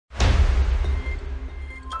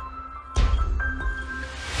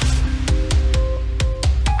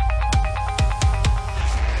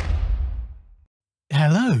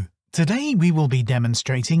Today we will be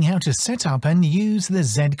demonstrating how to set up and use the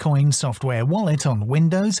Zcoin software wallet on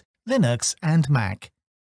Windows, Linux and Mac.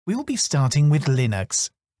 We will be starting with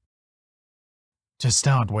Linux. To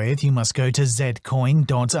start with, you must go to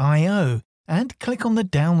zcoin.io and click on the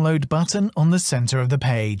download button on the center of the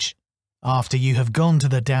page. After you have gone to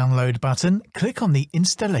the download button, click on the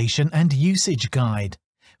installation and usage guide.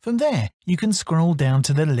 From there, you can scroll down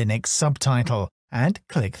to the Linux subtitle and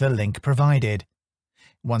click the link provided.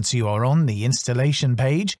 Once you are on the installation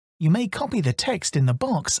page, you may copy the text in the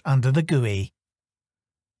box under the GUI.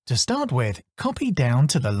 To start with, copy down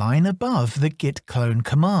to the line above the git clone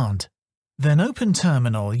command. Then open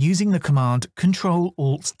Terminal using the command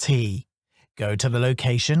Ctrl-Alt-T. Go to the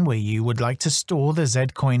location where you would like to store the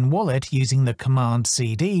Zcoin wallet using the command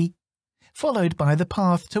cd, followed by the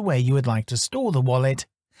path to where you would like to store the wallet,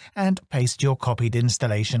 and paste your copied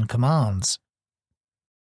installation commands.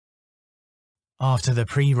 After the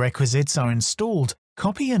prerequisites are installed,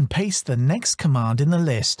 copy and paste the next command in the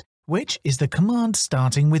list, which is the command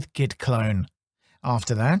starting with git clone.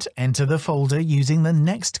 After that, enter the folder using the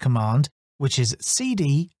next command, which is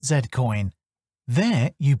cd zcoin. There,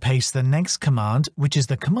 you paste the next command, which is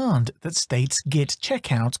the command that states git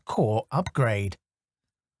checkout core upgrade.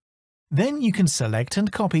 Then you can select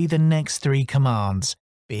and copy the next three commands,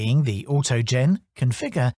 being the autogen,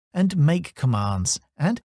 configure, and make commands,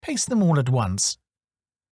 and paste them all at once.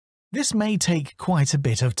 This may take quite a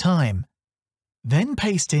bit of time. Then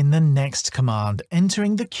paste in the next command,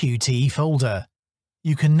 entering the Qt folder.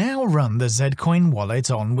 You can now run the Zcoin wallet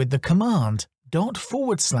on with the command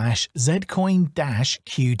 /zcoin-qt.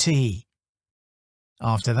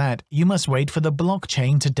 After that, you must wait for the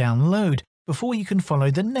blockchain to download before you can follow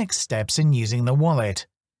the next steps in using the wallet.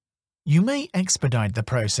 You may expedite the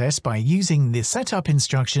process by using the setup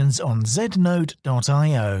instructions on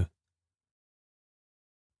znode.io.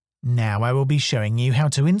 Now I will be showing you how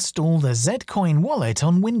to install the Zcoin wallet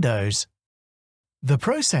on Windows. The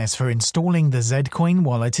process for installing the Zcoin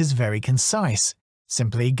wallet is very concise.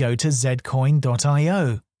 Simply go to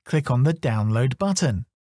zcoin.io, click on the download button,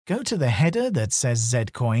 go to the header that says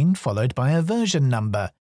Zcoin followed by a version number,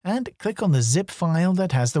 and click on the zip file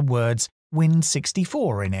that has the words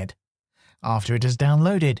Win64 in it. After it is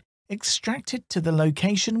downloaded, extract it to the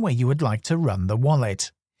location where you would like to run the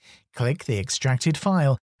wallet. Click the extracted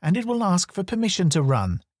file and it will ask for permission to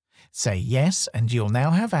run. Say yes and you'll now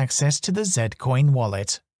have access to the Zcoin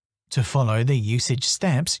wallet. To follow the usage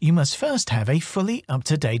steps, you must first have a fully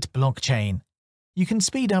up-to-date blockchain. You can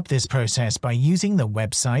speed up this process by using the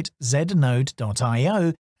website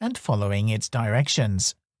znode.io and following its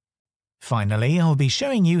directions. Finally, I'll be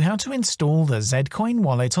showing you how to install the Zcoin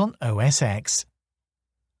wallet on OS X.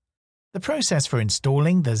 The process for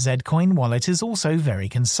installing the Zcoin wallet is also very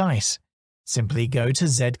concise. Simply go to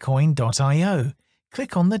zcoin.io,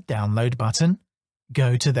 click on the download button,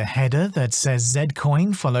 go to the header that says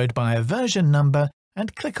Zcoin followed by a version number,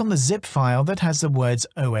 and click on the zip file that has the words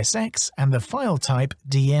OSX and the file type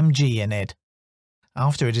DMG in it.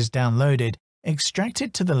 After it is downloaded, extract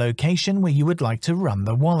it to the location where you would like to run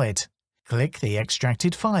the wallet. Click the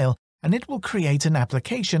extracted file and it will create an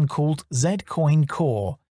application called Zcoin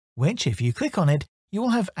Core, which if you click on it, you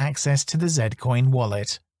will have access to the Zcoin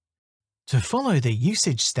wallet. To follow the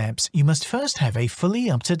usage steps, you must first have a fully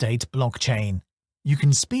up-to-date blockchain. You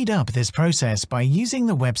can speed up this process by using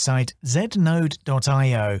the website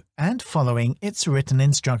znode.io and following its written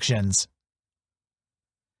instructions.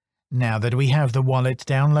 Now that we have the wallet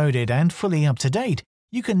downloaded and fully up to date,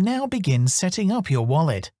 you can now begin setting up your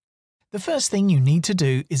wallet. The first thing you need to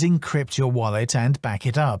do is encrypt your wallet and back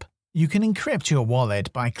it up. You can encrypt your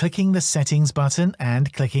wallet by clicking the Settings button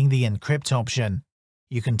and clicking the Encrypt option.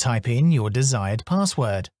 You can type in your desired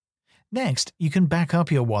password. Next, you can back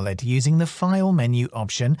up your wallet using the File menu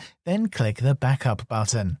option, then click the Backup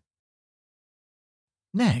button.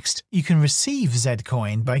 Next, you can receive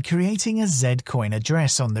Zcoin by creating a Zcoin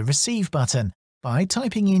address on the Receive button by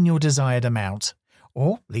typing in your desired amount,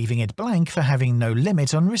 or leaving it blank for having no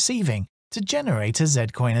limit on receiving to generate a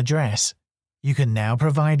Zcoin address. You can now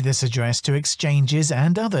provide this address to exchanges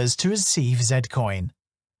and others to receive Zcoin.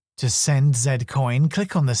 To send Zcoin,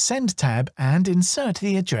 click on the Send tab and insert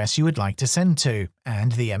the address you would like to send to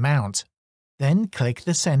and the amount. Then click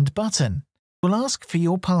the Send button. It will ask for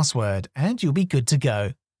your password and you'll be good to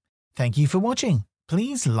go. Thank you for watching.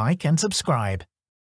 Please like and subscribe.